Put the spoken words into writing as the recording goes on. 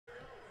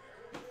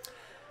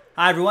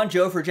Hi everyone,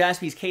 Joe for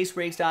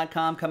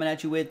JaspysCaseBreaks.com coming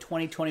at you with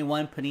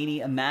 2021 Panini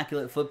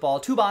Immaculate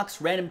Football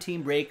 2-box random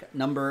team break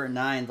number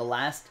 9. The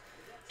last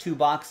 2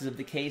 boxes of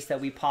the case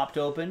that we popped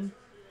open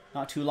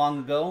not too long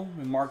ago.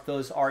 We marked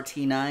those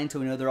RT9 so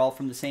we know they're all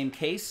from the same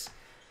case.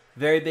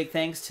 Very big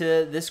thanks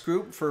to this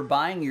group for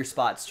buying your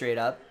spots straight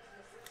up.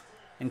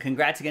 And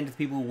congrats again to the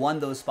people who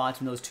won those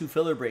spots in those 2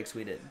 filler breaks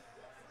we did.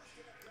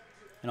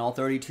 And all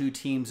 32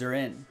 teams are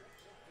in.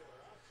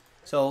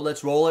 So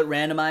let's roll it,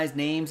 randomized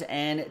names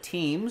and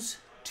teams.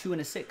 2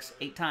 and a 6,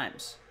 8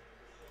 times.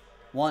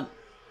 1,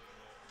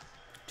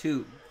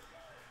 2,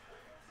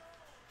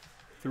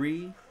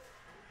 3,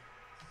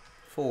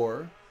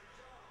 4,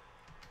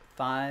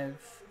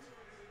 5,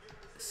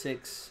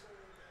 6,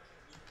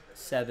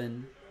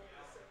 7,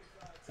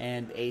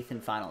 and 8th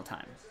and final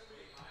time.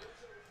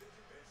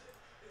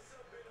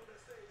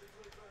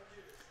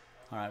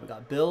 All right, we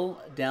got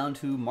Bill down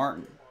to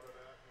Martin.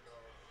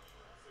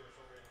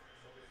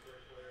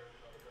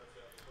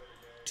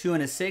 2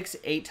 and a 6,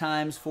 8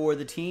 times for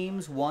the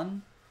teams.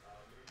 1,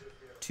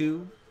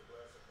 2,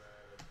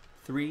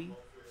 3,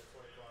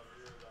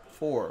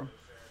 4,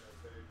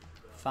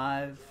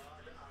 5,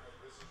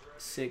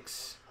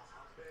 6,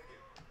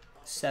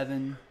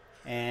 7,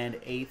 and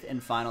 8th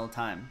and final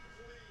time.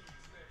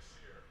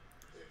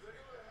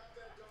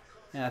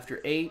 After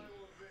 8,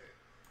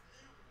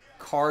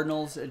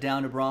 Cardinals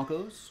down to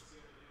Broncos.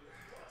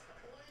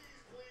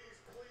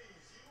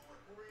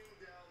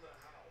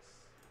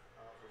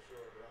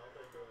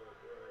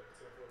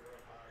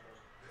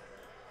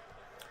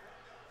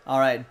 All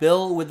right,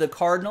 Bill with the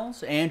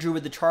Cardinals, Andrew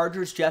with the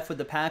Chargers, Jeff with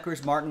the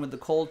Packers, Martin with the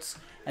Colts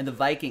and the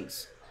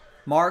Vikings.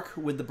 Mark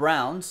with the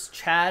Browns,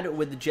 Chad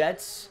with the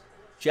Jets,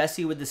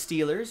 Jesse with the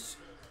Steelers.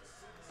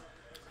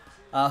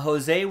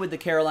 Jose with the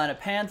Carolina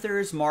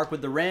Panthers, Mark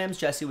with the Rams,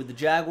 Jesse with the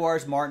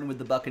Jaguars, Martin with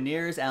the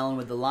Buccaneers, Alan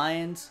with the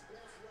Lions.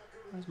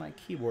 Why is my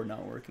keyboard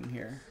not working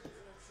here?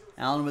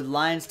 Alan with the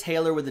Lions,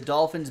 Taylor with the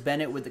Dolphins,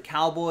 Bennett with the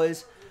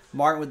Cowboys,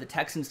 Martin with the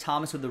Texans,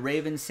 Thomas with the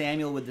Ravens,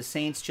 Samuel with the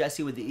Saints,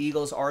 Jesse with the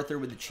Eagles, Arthur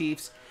with the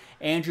Chiefs,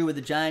 Andrew with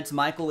the Giants,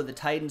 Michael with the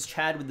Titans,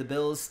 Chad with the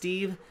Bills,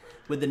 Steve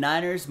with the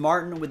Niners,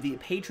 Martin with the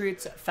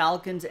Patriots,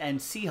 Falcons, and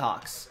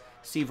Seahawks.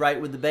 Steve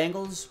Wright with the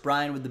Bengals,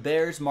 Brian with the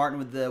Bears, Martin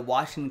with the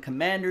Washington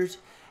Commanders,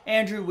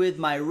 Andrew with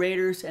my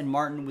Raiders, and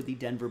Martin with the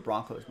Denver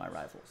Broncos, my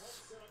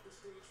rivals.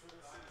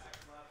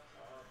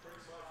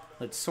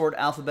 Let's sort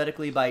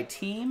alphabetically by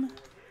team.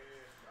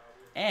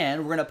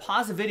 And we're going to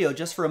pause the video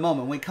just for a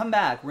moment. When we come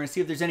back, we're going to see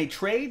if there's any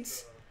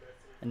trades,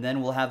 and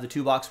then we'll have the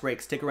 2-box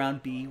break. Stick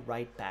around. Be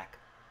right back.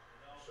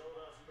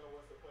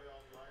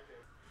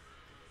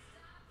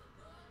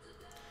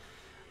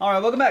 All right,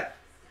 welcome back.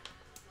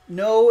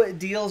 No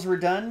deals were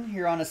done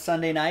here on a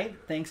Sunday night.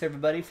 Thanks,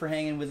 everybody, for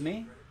hanging with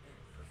me.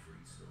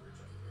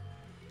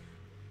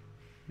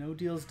 No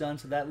deals done,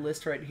 so that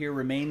list right here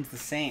remains the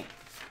same.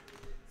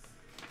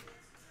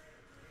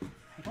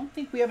 I don't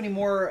think we have any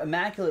more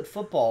Immaculate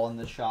Football in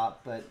the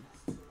shop, but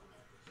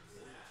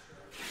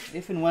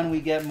if and when we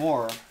get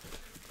more,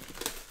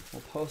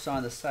 we'll post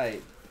on the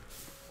site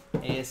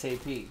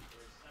ASAP.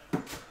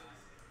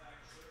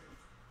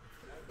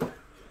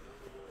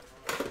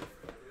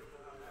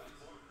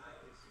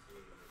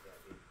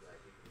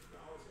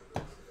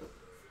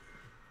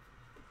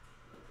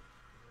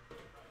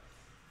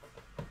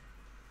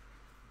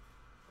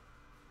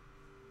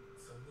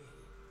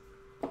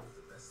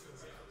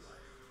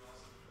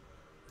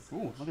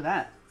 Ooh, look at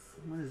that.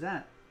 What is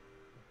that?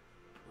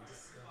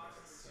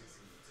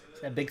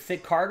 Is that a big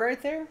thick card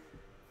right there?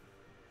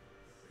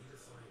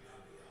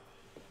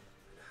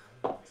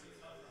 All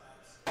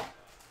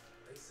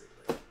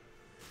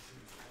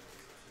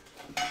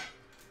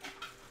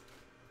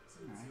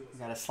right, we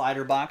got a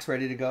slider box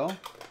ready to go.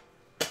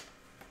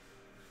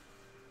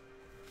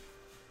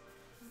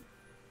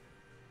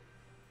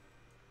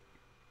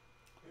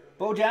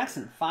 Bo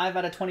Jackson, 5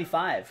 out of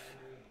 25.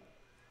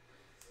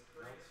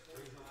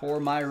 For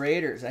my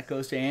Raiders. That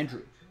goes to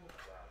Andrew.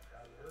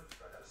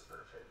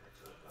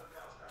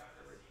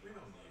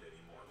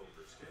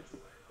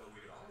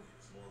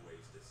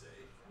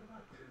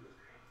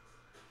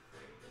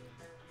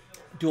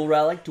 Dual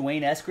relic,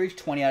 Dwayne Eskridge,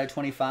 20 out of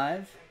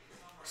 25.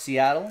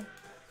 Seattle,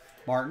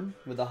 Martin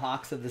with the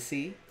Hawks of the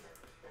Sea.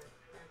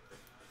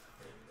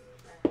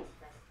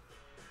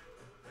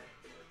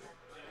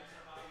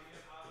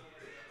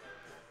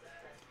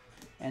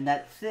 And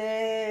that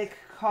thick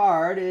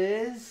card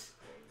is...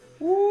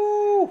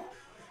 Woo!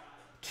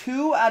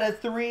 2 out of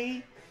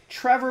 3.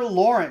 Trevor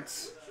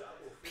Lawrence.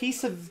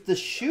 Piece of the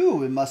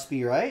shoe, it must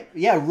be, right?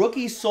 Yeah,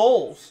 rookie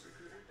soles.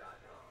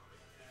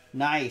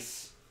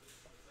 Nice.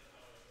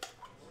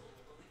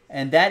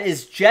 And that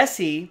is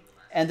Jesse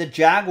and the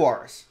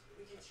Jaguars.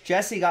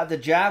 Jesse got the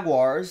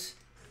Jaguars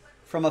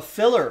from a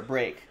filler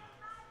break.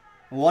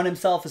 Won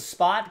himself a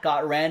spot,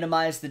 got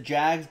randomized. The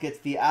Jags gets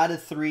the out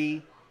of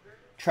 3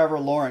 Trevor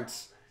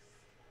Lawrence.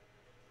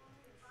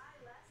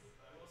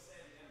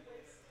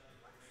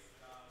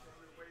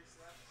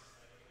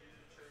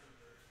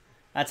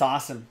 That's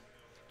awesome.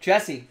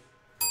 Jesse,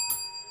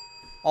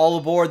 all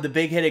aboard the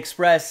Big Hit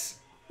Express.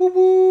 Woo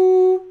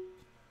woo!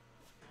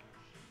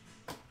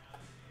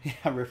 Yeah,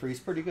 referee's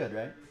pretty good,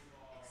 right?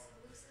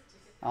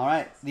 All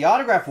right. The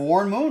autograph,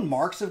 Warren Moon,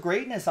 Marks of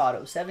Greatness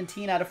auto,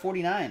 17 out of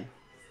 49.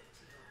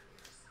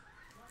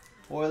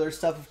 Oilers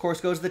stuff, of course,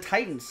 goes to the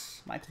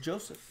Titans, Michael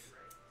Joseph.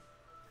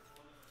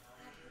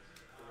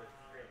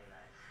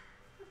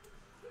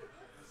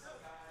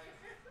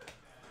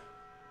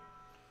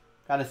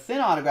 Got a thin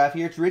autograph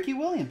here. It's Ricky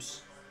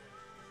Williams.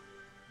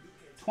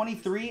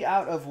 23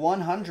 out of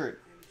 100.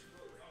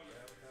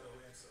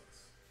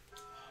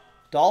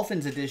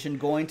 Dolphins edition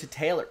going to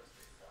Taylor.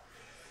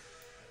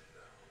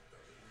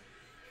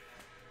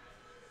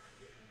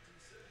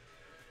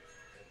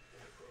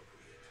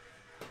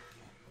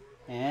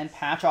 And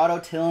patch auto,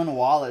 Tylan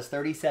Wallace,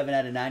 37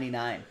 out of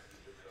 99.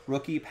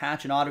 Rookie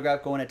patch and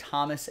autograph going to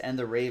Thomas and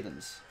the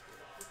Ravens.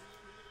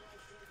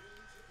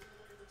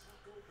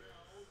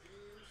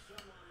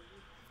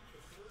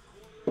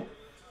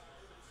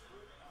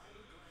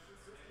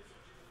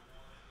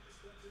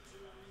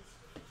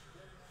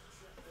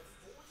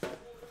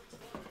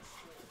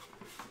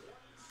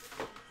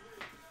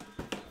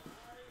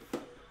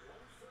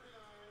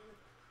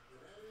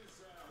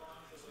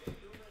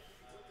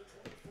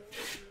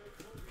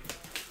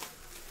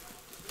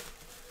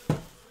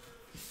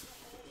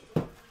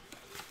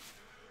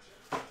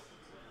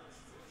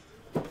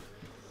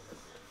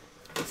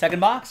 Second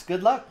box,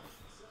 good luck.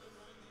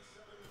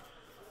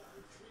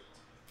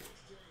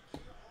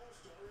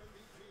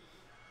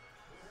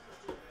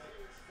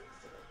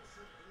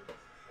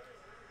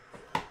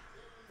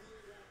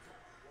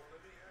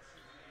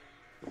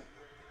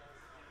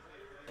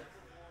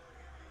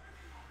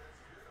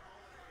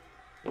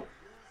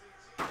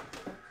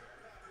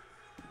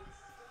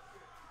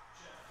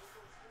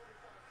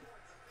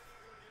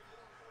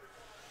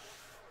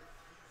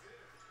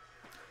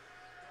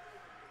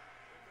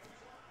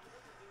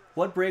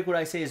 What break would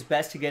I say is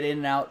best to get in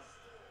and out,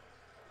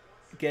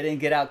 get in,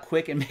 get out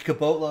quick, and make a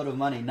boatload of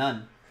money?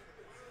 None.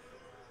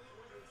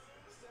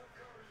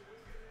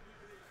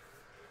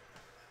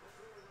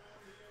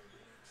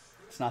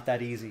 It's not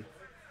that easy.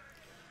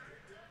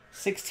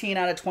 16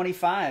 out of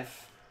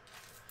 25.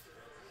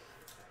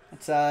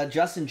 That's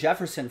Justin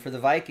Jefferson for the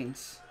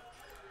Vikings.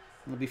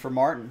 It'll be for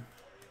Martin.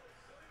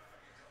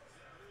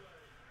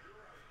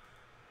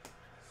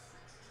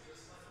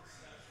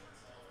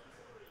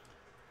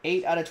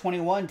 Eight out of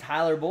 21,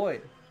 Tyler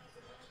Boyd.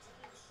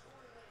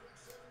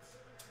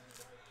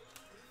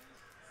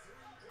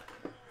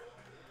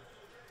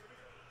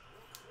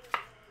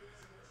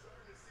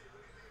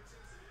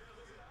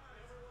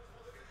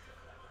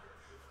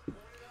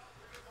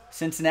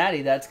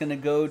 Cincinnati, that's going to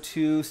go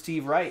to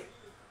Steve Wright.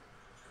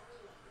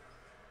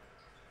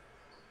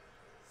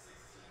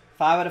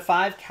 5 out of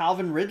 5,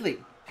 Calvin Ridley,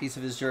 piece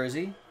of his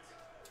jersey.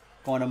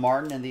 Going to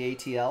Martin and the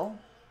ATL.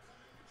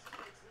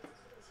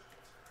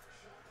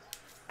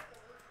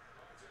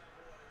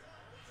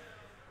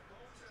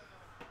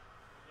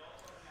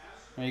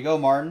 There you go,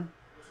 Martin.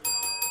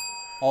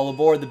 All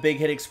aboard the Big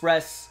Hit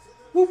Express.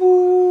 Woo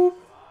woo!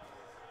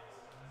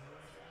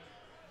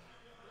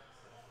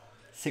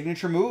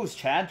 Signature moves,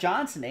 Chad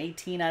Johnson,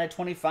 18 out of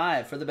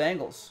 25 for the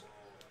Bengals.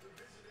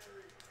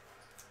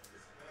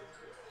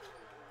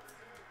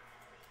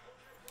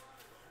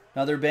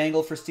 Another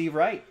Bengal for Steve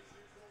Wright.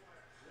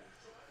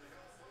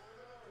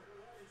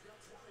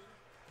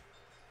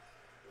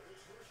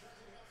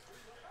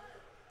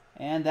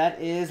 And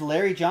that is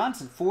Larry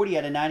Johnson, 40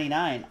 out of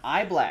 99.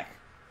 Eye Black.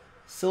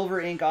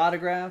 Silver ink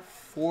autograph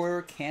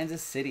for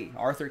Kansas City.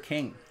 Arthur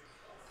King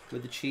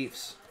with the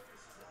Chiefs.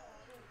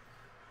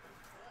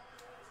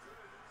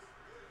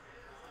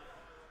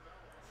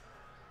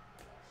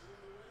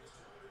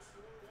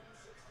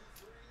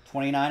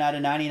 $29 out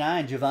of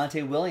 99.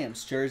 Javonte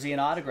Williams, jersey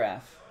and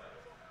autograph,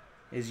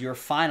 is your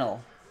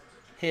final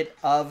hit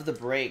of the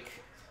break.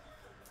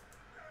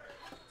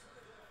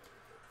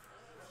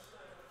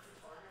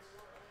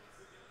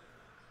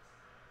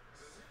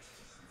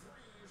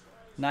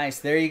 Nice.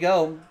 There you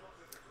go.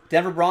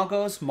 Denver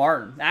Broncos,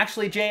 Martin.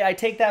 Actually, Jay, I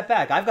take that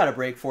back. I've got a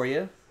break for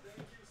you.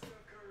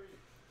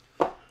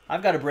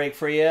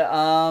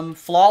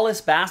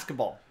 Flawless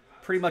basketball.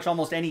 Pretty much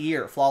almost any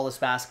year, flawless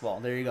basketball.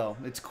 There you go.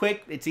 It's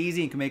quick, it's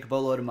easy, and can make a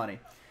boatload of money.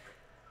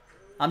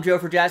 I'm Joe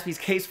for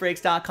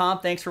JaspysCaseBreaks.com.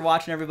 Thanks for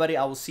watching, everybody.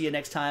 I will see you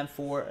next time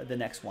for the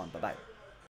next one. Bye-bye.